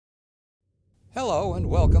Hello and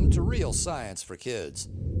welcome to Real Science for Kids.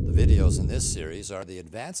 The videos in this series are the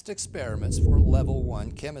advanced experiments for Level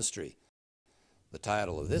 1 chemistry. The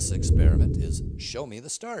title of this experiment is Show Me the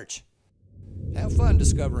Starch. Have fun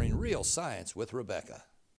discovering real science with Rebecca.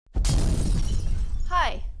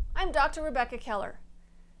 Hi, I'm Dr. Rebecca Keller.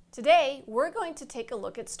 Today we're going to take a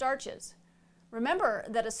look at starches. Remember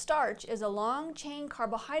that a starch is a long-chain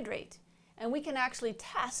carbohydrate, and we can actually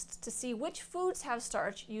test to see which foods have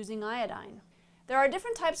starch using iodine. There are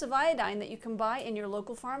different types of iodine that you can buy in your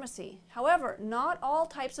local pharmacy. However, not all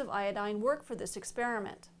types of iodine work for this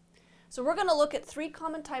experiment. So we're going to look at three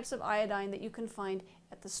common types of iodine that you can find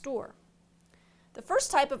at the store. The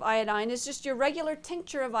first type of iodine is just your regular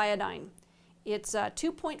tincture of iodine. It's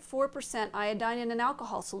 2.4% iodine in an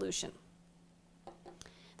alcohol solution.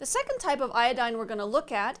 The second type of iodine we're going to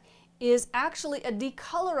look at is actually a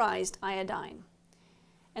decolorized iodine.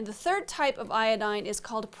 And the third type of iodine is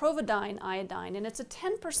called providine iodine, and it's a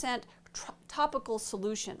 10% topical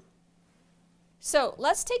solution. So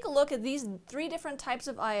let's take a look at these three different types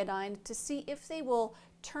of iodine to see if they will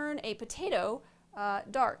turn a potato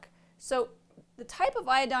dark. So the type of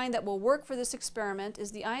iodine that will work for this experiment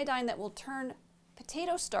is the iodine that will turn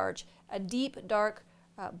potato starch a deep, dark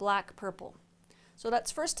black purple. So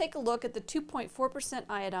let's first take a look at the 2.4%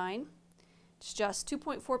 iodine. It's just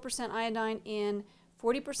 2.4% iodine in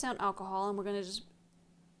 40% alcohol, and we're going to just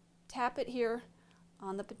tap it here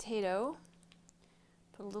on the potato.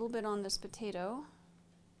 Put a little bit on this potato.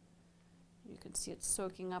 You can see it's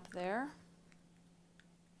soaking up there.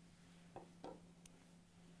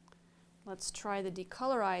 Let's try the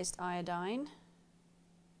decolorized iodine.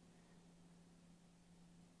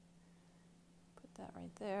 Put that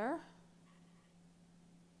right there.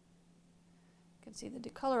 You can see the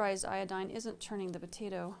decolorized iodine isn't turning the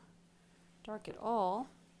potato dark at all.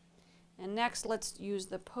 And next, let's use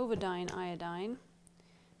the providine iodine,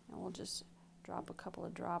 and we'll just drop a couple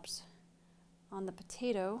of drops on the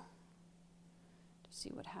potato to see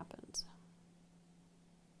what happens.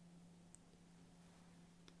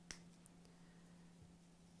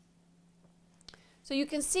 So you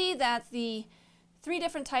can see that the three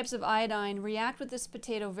different types of iodine react with this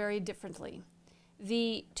potato very differently.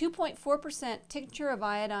 The 2.4% tincture of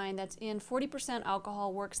iodine that's in 40%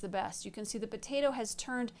 alcohol works the best. You can see the potato has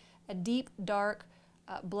turned a deep, dark,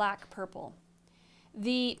 black purple.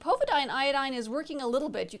 The providine iodine is working a little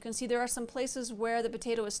bit. You can see there are some places where the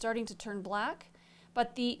potato is starting to turn black,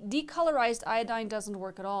 but the decolorized iodine doesn't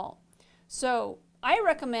work at all. So I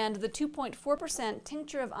recommend the 2.4%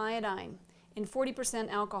 tincture of iodine in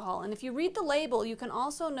 40% alcohol. And if you read the label, you can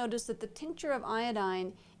also notice that the tincture of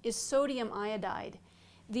iodine is sodium iodide.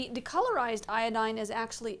 The decolorized iodine is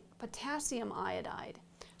actually potassium iodide.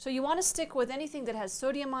 So you want to stick with anything that has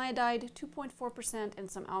sodium iodide, 2.4%, and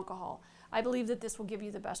some alcohol. I believe that this will give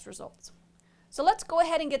you the best results. So let's go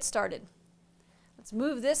ahead and get started. Let's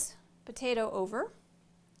move this potato over,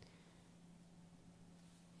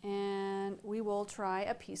 and we will try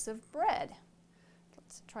a piece of bread.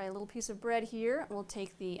 Let's try a little piece of bread here. We'll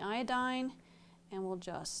take the iodine and we'll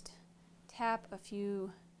just tap a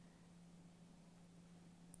few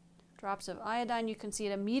drops of iodine. You can see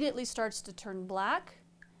it immediately starts to turn black,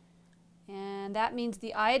 and that means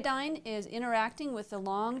the iodine is interacting with the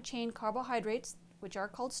long chain carbohydrates, which are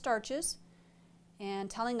called starches, and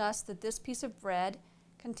telling us that this piece of bread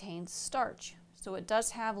contains starch. So it does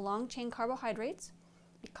have long chain carbohydrates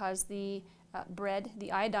because the bread,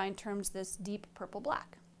 the iodine, turns this deep purple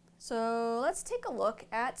black. So let's take a look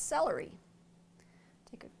at celery.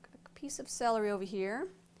 Take a piece of celery over here,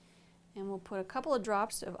 and we'll put a couple of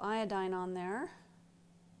drops of iodine on there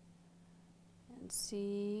and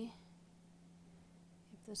see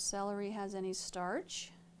if the celery has any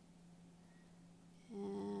starch.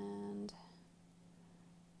 And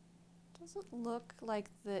it doesn't look like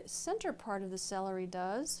the center part of the celery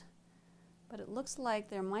does, but it looks like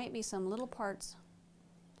there might be some little parts,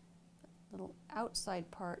 little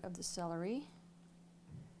outside part of the celery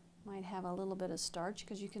might have a little bit of starch,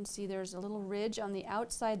 because you can see there's a little ridge on the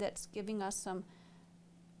outside that's giving us some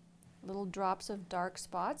little drops of dark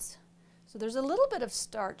spots. So there's a little bit of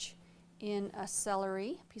starch in a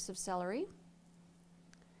piece of celery.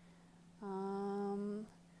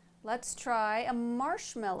 Let's try a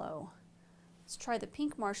marshmallow. Let's try the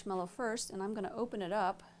pink marshmallow first, and I'm going to open it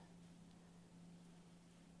up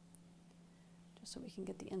just so we can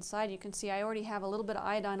get the inside. You can see I already have a little bit of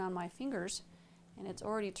iodine on my fingers, and it's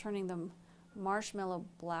already turning the marshmallow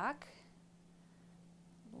black,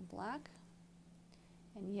 a little black.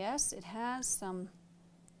 And yes, it has some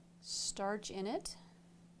starch in it,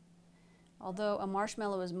 although a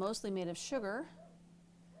marshmallow is mostly made of sugar.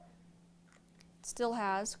 still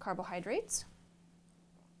has carbohydrates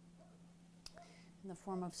in the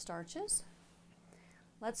form of starches.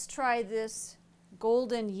 Let's try this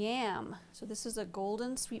golden yam. So this is a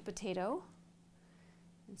golden sweet potato,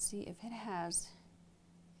 and see if it has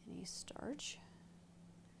any starch.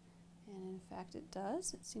 And in fact it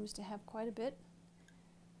does. It seems to have quite a bit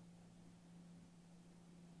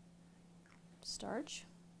starch.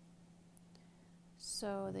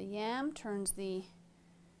 So the yam turns the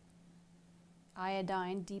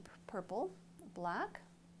iodine deep purple, black.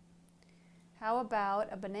 How about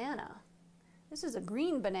a banana? This is a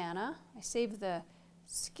green banana. I saved the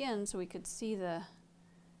skin so we could see that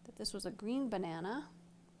this was a green banana.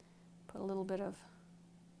 Put a little bit of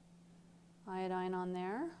iodine on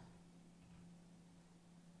there.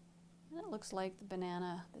 And it looks like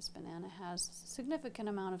this banana has a significant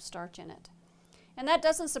amount of starch in it. And that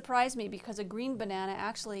doesn't surprise me, because a green banana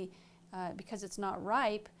actually, because it's not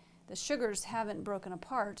ripe, the sugars haven't broken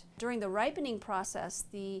apart. During the ripening process,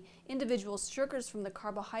 the individual sugars from the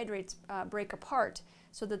carbohydrates break apart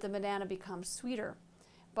so that the banana becomes sweeter.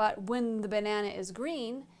 But when the banana is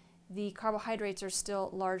green, the carbohydrates are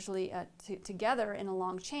still largely together in a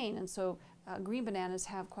long chain, and so green bananas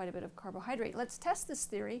have quite a bit of carbohydrate. Let's test this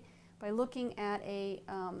theory by looking at a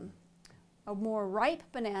more ripe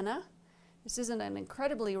banana. This isn't an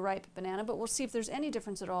incredibly ripe banana, but we'll see if there's any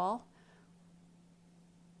difference at all.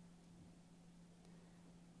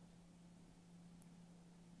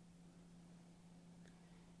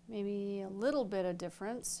 Maybe a little bit of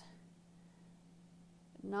difference.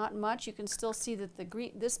 Not much. You can still see that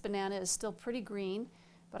this banana is still pretty green,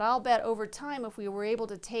 but I'll bet over time, if we were able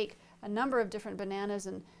to take a number of different bananas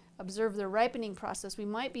and observe their ripening process, we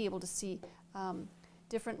might be able to see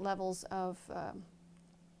different levels of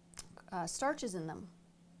starches in them.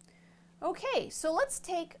 Okay, so let's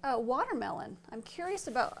take a watermelon. I'm curious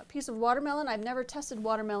about a piece of watermelon. I've never tested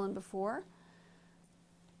watermelon before.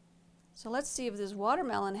 So let's see if this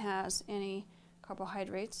watermelon has any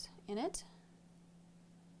carbohydrates in it.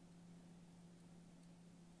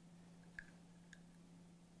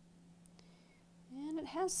 And it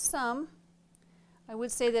has some. I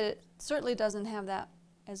would say that it certainly doesn't have that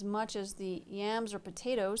as much as the yams or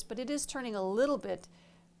potatoes, but it is turning a little bit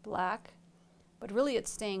black, but really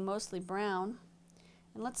it's staying mostly brown.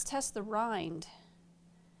 And let's test the rind.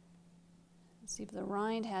 Let's see if the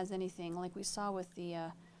rind has anything like we saw with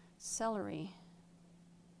the celery.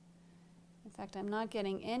 In fact, I'm not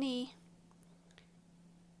getting any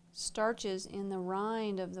starches in the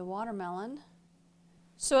rind of the watermelon.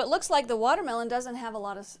 So it looks like the watermelon doesn't have a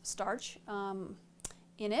lot of starch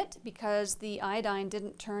in it, because the iodine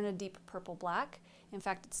didn't turn a deep purple black. In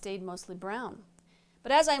fact, it stayed mostly brown.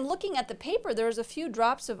 But as I'm looking at the paper, there's a few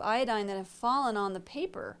drops of iodine that have fallen on the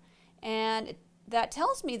paper, and that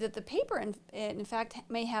tells me that the paper in fact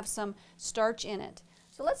may have some starch in it.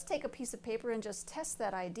 So let's take a piece of paper and just test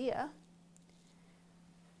that idea.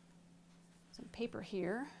 Some paper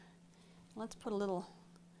here. Let's put a little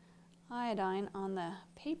iodine on the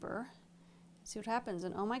paper. See what happens,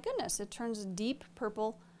 and oh my goodness, it turns deep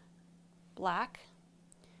purple black,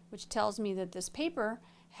 which tells me that this paper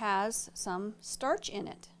has some starch in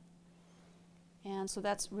it. And so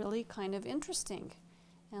that's really kind of interesting.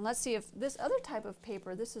 And let's see if this other type of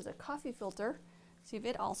paper, this is a coffee filter, see if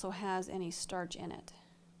it also has any starch in it.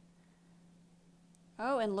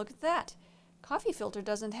 Oh, and look at that. Coffee filter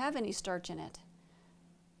doesn't have any starch in it.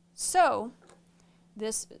 So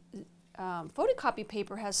this photocopy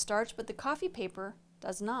paper has starch, but the coffee paper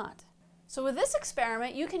does not. So with this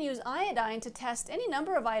experiment, you can use iodine to test any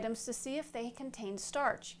number of items to see if they contain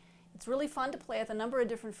starch. It's really fun to play with a number of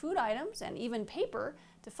different food items and even paper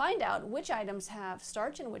to find out which items have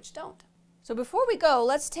starch and which don't. So before we go,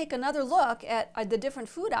 let's take another look at the different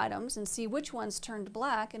food items and see which ones turned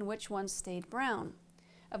black and which ones stayed brown.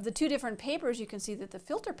 Of the two different papers, you can see that the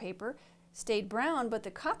filter paper stayed brown, but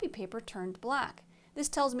the copy paper turned black. This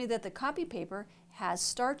tells me that the copy paper has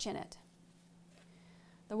starch in it.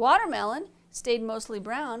 The watermelon stayed mostly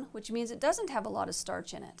brown, which means it doesn't have a lot of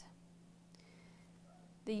starch in it.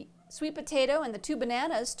 The sweet potato and the two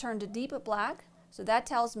bananas turned a deep black, so that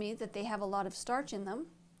tells me that they have a lot of starch in them.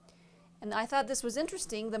 And I thought this was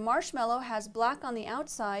interesting. The marshmallow has black on the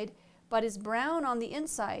outside, but is brown on the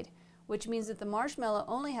inside, which means that the marshmallow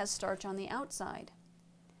only has starch on the outside.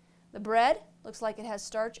 The bread looks like it has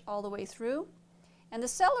starch all the way through. And the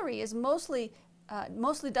celery is mostly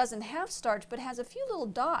doesn't have starch, but has a few little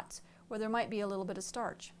dots where there might be a little bit of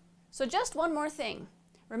starch. So just one more thing.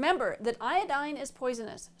 Remember that iodine is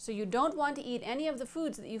poisonous, so you don't want to eat any of the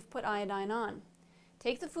foods that you've put iodine on.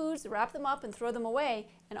 Take the foods, wrap them up, and throw them away,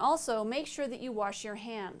 and also make sure that you wash your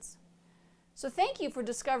hands. So thank you for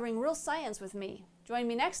discovering real science with me. Join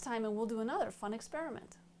me next time and we'll do another fun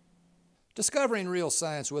experiment. Discovering Real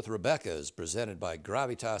Science with Rebecca is presented by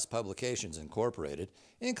Gravitas Publications Incorporated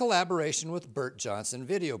in collaboration with Bert Johnson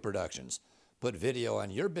Video Productions. Put video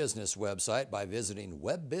on your business website by visiting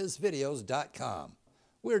webbizvideos.com.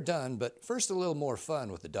 We're done, but first a little more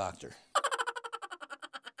fun with the doctor.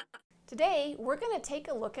 Today, we're going to take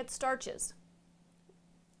a look at starches.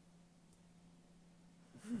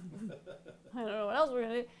 I don't know what else we're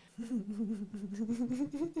going to do.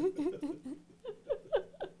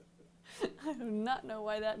 I do not know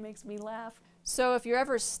why that makes me laugh. So if you're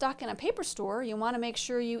ever stuck in a paper store, you want to make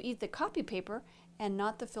sure you eat the copy paper and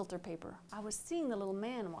not the filter paper. I was seeing the little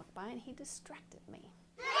man walk by and he distracted me.